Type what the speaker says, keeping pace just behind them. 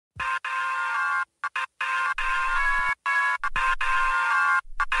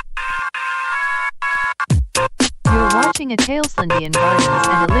watching a Tailsland And Gardens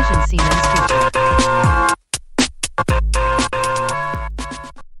and Elysian Siemens feature.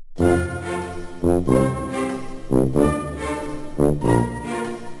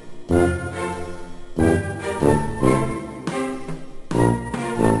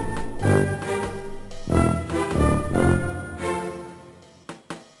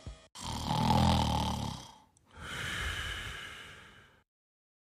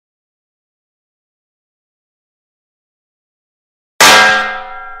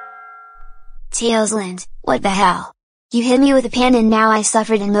 Tailsland, what the hell? You hit me with a pen and now I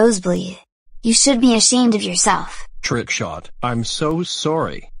suffered a nosebleed. You should be ashamed of yourself. Trick shot. I'm so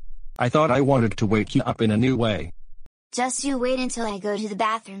sorry. I thought I wanted to wake you up in a new way. Just you wait until I go to the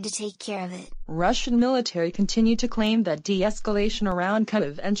bathroom to take care of it. Russian military continue to claim that de-escalation around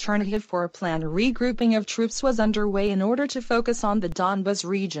Kyiv and Chernihiv for a planned regrouping of troops was underway in order to focus on the Donbas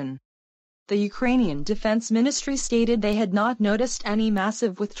region. The Ukrainian Defense Ministry stated they had not noticed any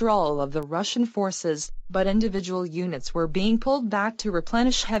massive withdrawal of the Russian forces, but individual units were being pulled back to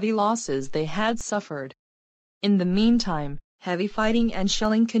replenish heavy losses they had suffered. In the meantime, heavy fighting and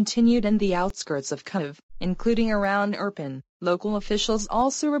shelling continued in the outskirts of Kyiv, including around Irpin. Local officials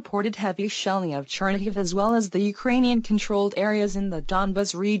also reported heavy shelling of Chernihiv as well as the Ukrainian-controlled areas in the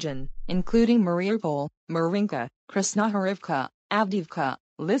Donbas region, including Mariupol, Marinka, Krasnohorivka, Avdiivka,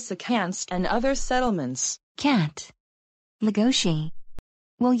 Lysychansk and other settlements. Cat. Legoshi.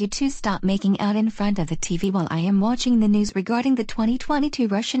 Will you two stop making out in front of the TV while I am watching the news regarding the 2022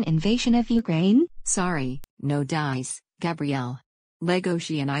 Russian invasion of Ukraine? Sorry, no dice, Gabrielle.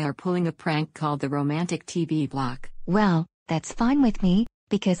 Legoshi and I are pulling a prank called the Romantic TV Block. Well, that's fine with me,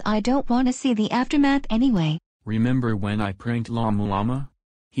 because I don't want to see the aftermath anyway. Remember when I pranked Llama Llama?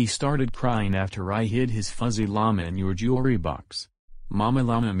 He started crying after I hid his fuzzy llama in your jewelry box. Mama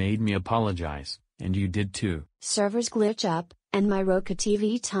Llama made me apologize, and you did too. Servers glitch up, and my Roku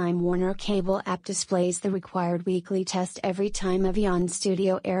TV Time Warner cable app displays the required weekly test every time Avian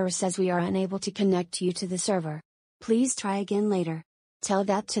Studio error says we are unable to connect you to the server. Please try again later. Tell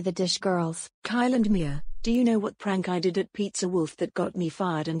that to the Dish Girls. Kyle and Mia, do you know what prank I did at Pizza Wolf that got me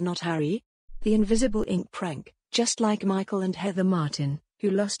fired and not Harry? The invisible ink prank, just like Michael and Heather Martin,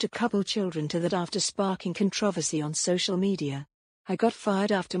 who lost a couple children to that after sparking controversy on social media. I got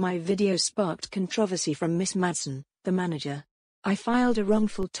fired after my video sparked controversy from Miss Madsen, the manager. I filed a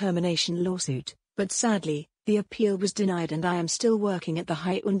wrongful termination lawsuit, but sadly, the appeal was denied and I am still working at the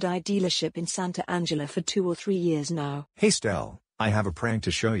Hyundai dealership in Santa Angela for 2 or 3 years now. Hey Stell, I have a prank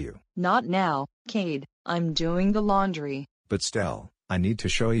to show you. Not now, Cade, I'm doing the laundry. But Stell, I need to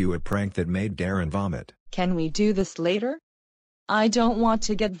show you a prank that made Darren vomit. Can we do this later? I don't want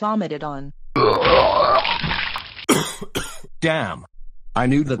to get vomited on. Damn. I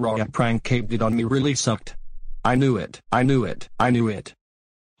knew that raw prank Cape did on me really sucked. I knew it.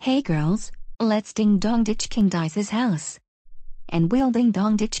 Hey girls, let's ding dong ditch King Dice's house. And we'll ding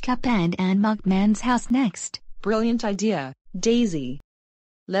dong ditch Cuphead and Mugman's house next. Brilliant idea, Daisy.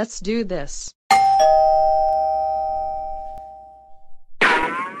 Let's do this.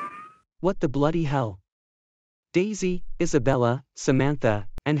 What the bloody hell? Daisy, Isabella, Samantha,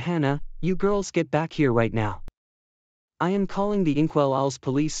 and Hannah, you girls get back here right now. I am calling the Inkwell Owls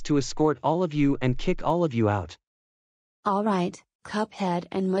police to escort all of you and kick all of you out. Alright, Cuphead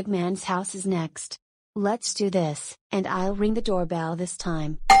and Mugman's house is next. Let's do this, and I'll ring the doorbell this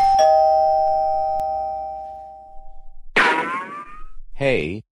time.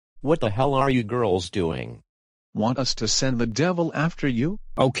 Hey, what the hell are you girls doing? Want us to send the devil after you?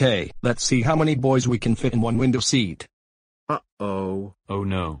 Okay, let's see how many boys we can fit in one window seat. Uh-oh. Oh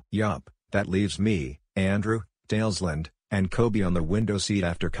no. Yup, that leaves me, Andrew, Tailsland, and Kobe on the window seat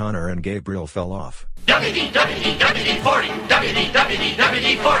after Connor and Gabriel fell off. WD-40!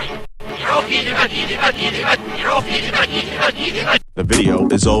 The video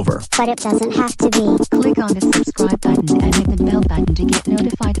is over. But it doesn't have to be. Click on the subscribe button and hit the bell button to get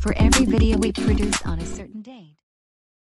notified for every video we produce on a certain